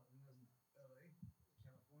when I was in LA,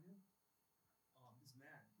 California, this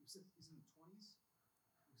man, he's in the 20s,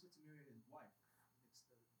 he was set to marry his wife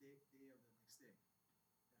the day of the next day.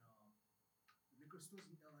 And the liquor stores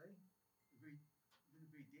in LA, very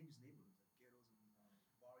dangerous neighborhoods, like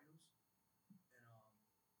ghettos and barrios.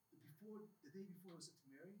 And the day before he was set to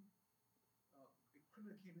marry, a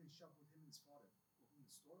criminal came in and shot both him and his father, both in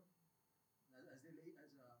the store. And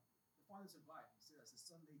the father survived. He said as his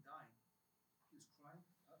son lay dying, he was crying.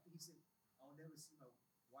 I think he said, "I'll never see my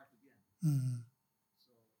wife again." Mm-hmm.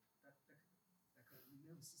 So that you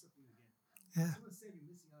never see something again. Yeah. Someone said you're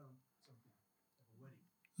missing out on something, like a wedding.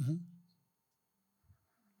 Mm-hmm.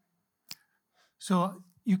 So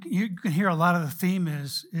you can hear a lot of the theme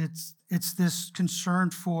is it's this concern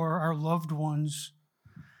for our loved ones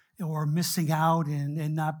or missing out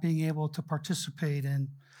and not being able to participate in,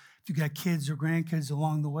 if you got kids or grandkids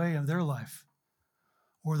along the way of their life,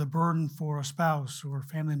 or the burden for a spouse or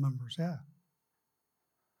family members. Yeah.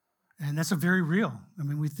 And that's a very real. I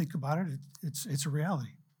mean, we think about it, it's a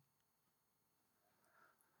reality.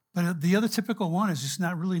 But the other typical one is just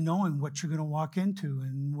not really knowing what you're going to walk into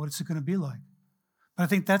and what it's going to be like. But I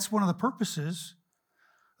think that's one of the purposes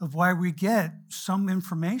of why we get some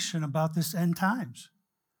information about this end times.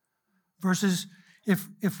 Versus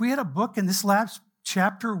if we had a book and this last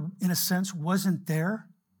chapter, in a sense, wasn't there,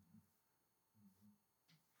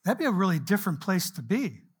 that'd be a really different place to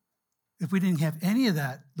be if we didn't have any of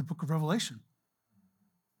that, the book of Revelation.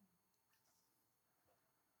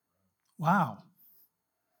 Wow.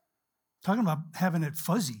 Talking about having it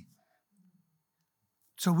fuzzy.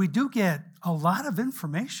 So we do get a lot of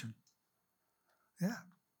information. Yeah.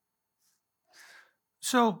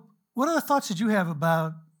 So what other thoughts did you have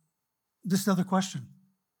about this other question?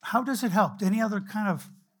 How does it help? Any other kind of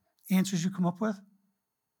answers you come up with?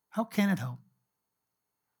 How can it help?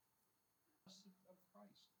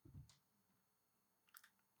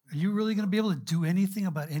 Are you really going to be able to do anything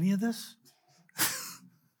about any of this?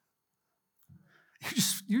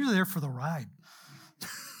 You're there for the ride.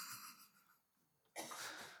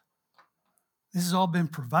 This has all been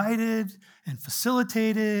provided and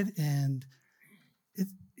facilitated, and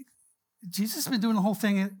Jesus has been doing the whole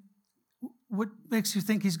thing. What makes you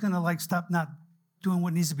think he's going to stop not doing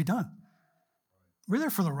what needs to be done? We're there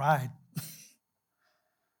for the ride.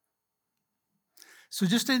 So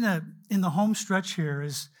just in the home stretch here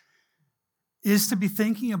is to be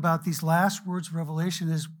thinking about these last words of Revelation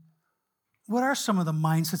is, what are some of the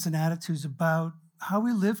mindsets and attitudes about how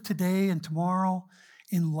we live today and tomorrow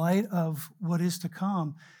in light of what is to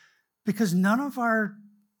come? Because none of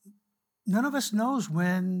us knows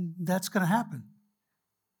when that's going to happen.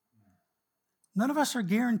 None of us are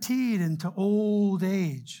guaranteed into old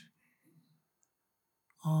age.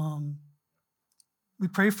 We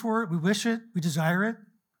pray for it, we wish it, we desire it,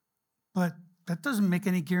 but that doesn't make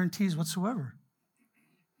any guarantees whatsoever.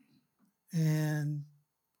 And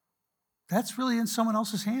that's really in someone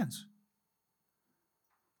else's hands.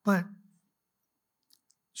 But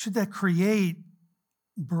should that create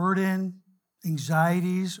burden,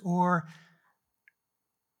 anxieties, or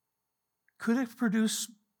could it produce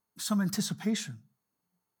some anticipation,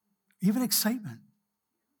 even excitement?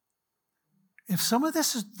 If some of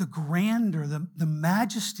this is the grandeur, the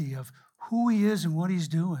majesty of who he is and what he's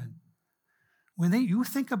doing, when you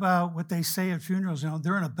think about what they say at funerals,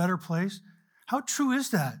 they're in a better place, how true is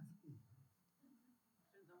that?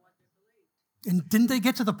 And didn't they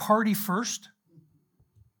get to the party first?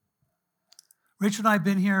 Rachel and I have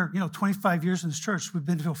been here, 25 years in this church. We've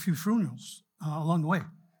been to a few funerals along the way.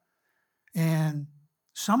 And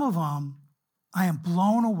some of them, I am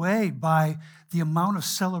blown away by the amount of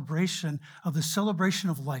celebration, of the celebration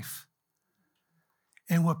of life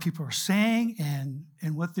and what people are saying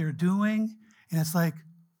and what they're doing. And it's like,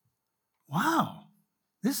 wow,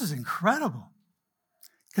 this is incredible.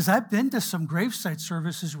 Because I've been to some gravesite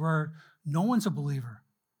services where no one's a believer.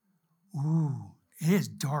 Ooh, it is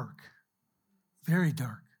dark, very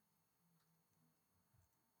dark.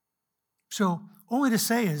 So only to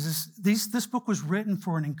say is this book was written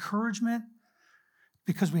for an encouragement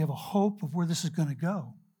because we have a hope of where this is going to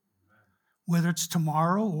go, whether it's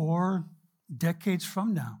tomorrow or decades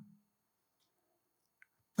from now.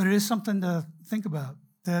 But it is something to think about,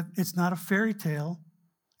 that it's not a fairy tale,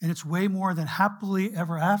 and it's way more than happily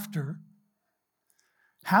ever after.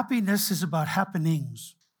 Happiness is about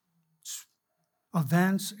happenings,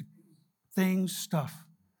 events, things, stuff.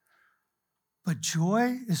 But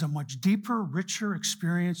joy is a much deeper, richer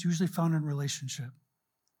experience, usually found in relationship.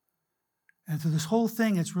 And through this whole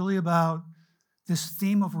thing, it's really about this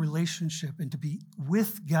theme of relationship and to be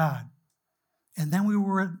with God. And then we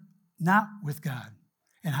were not with God.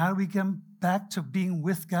 And how do we come back to being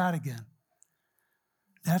with God again?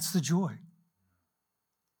 That's the joy.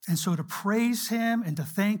 And so to praise him and to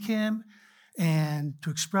thank him and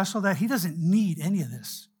to express all that, he doesn't need any of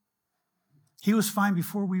this. He was fine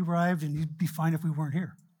before we arrived, and he'd be fine if we weren't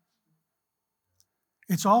here.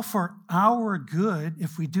 It's all for our good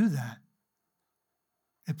if we do that.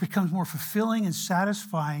 It becomes more fulfilling and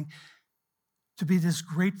satisfying to be this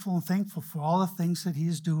grateful and thankful for all the things that he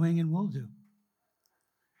is doing and will do.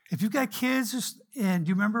 If you've got kids, and do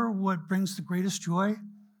you remember what brings the greatest joy?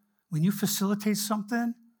 When you facilitate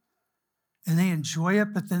something and they enjoy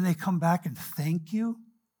it, but then they come back and thank you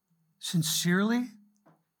sincerely.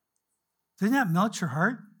 Doesn't that melt your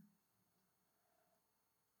heart?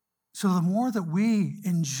 So the more that we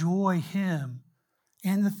enjoy him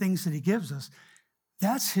and the things that he gives us,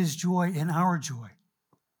 that's his joy and our joy.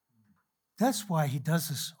 That's why he does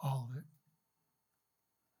this, all of it.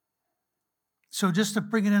 So just to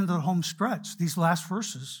bring it into the home stretch, these last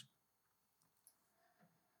verses.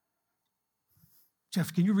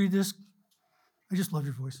 Jeff, can you read this? I just love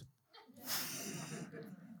your voice.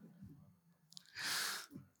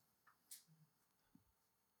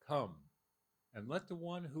 Come, and let the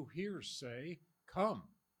one who hears say, come.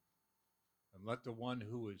 And let the one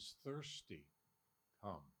who is thirsty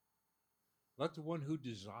come. Let the one who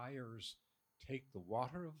desires take the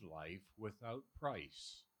water of life without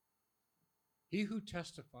price. He who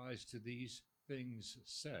testifies to these things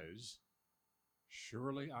says,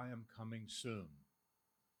 surely I am coming soon.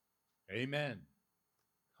 Amen.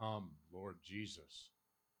 Come, Lord Jesus.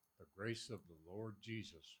 The grace of the Lord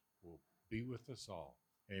Jesus will be with us all.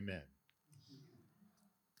 Amen.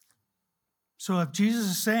 So if Jesus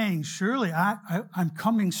is saying, surely I'm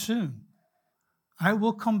coming soon. I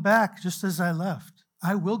will come back just as I left.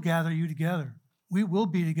 I will gather you together. We will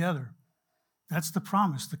be together. That's the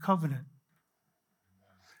promise, the covenant.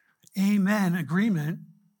 Amen, agreement.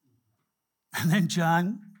 And then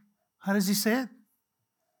John, how does he say it?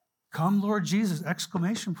 Come, Lord Jesus,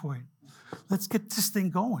 exclamation point. Let's get this thing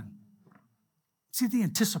going. See the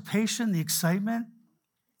anticipation, the excitement,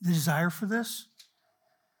 the desire for this?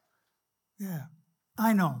 Yeah,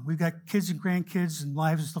 I know. We've got kids and grandkids and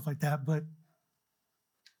lives and stuff like that, but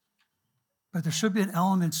there should be an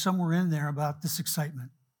element somewhere in there about this excitement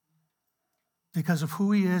because of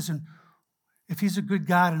who he is. And if he's a good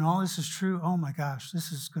God and all this is true, oh my gosh,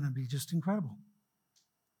 this is going to be just incredible.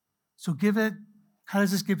 So how does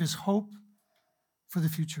this give us hope for the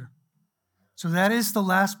future? So that is the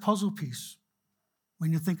last puzzle piece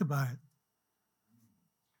when you think about it.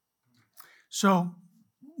 So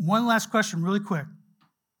one last question really quick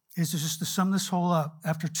is just to sum this whole up.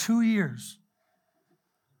 After 2 years,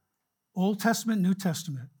 Old Testament, New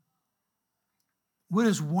Testament, what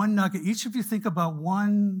is one nugget? Each of you think about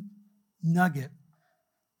one nugget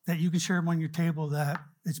that you can share among your table that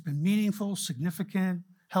it's been meaningful, significant,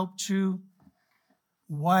 helped you.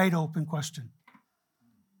 Wide open question.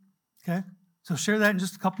 Okay? So share that in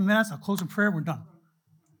just a couple minutes. I'll close in prayer. We're done.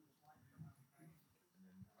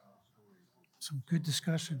 Some good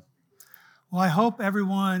discussion. Well, I hope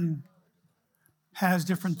everyone has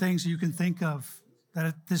different things that you can think of,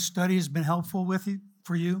 that this study has been helpful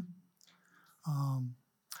for you.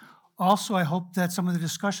 Also, I hope that some of the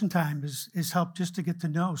discussion time is helped just to get to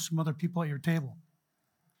know some other people at your table,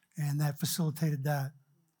 and that facilitated that.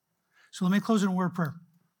 So let me close in a word of prayer.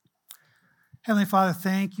 Heavenly Father,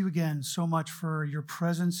 thank you again so much for your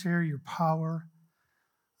presence here, your power.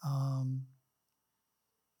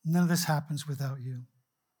 None of this happens without you.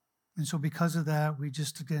 And so because of that, we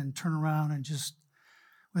just, again, turn around and just,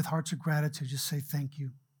 with hearts of gratitude, just say thank you.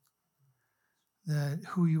 That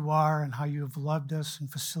who you are and how you have loved us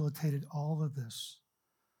and facilitated all of this.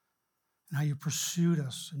 And how you pursued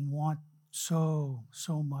us and want so,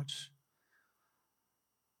 so much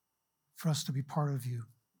for us to be part of you.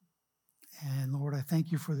 And Lord, I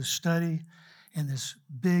thank you for this study and this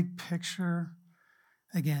big picture,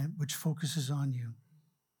 again, which focuses on you.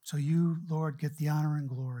 So you, Lord, get the honor and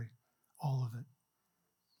glory. all of it.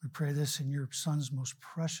 We pray this in your Son's most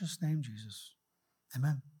precious name, Jesus.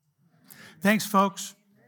 Amen. Thanks, folks.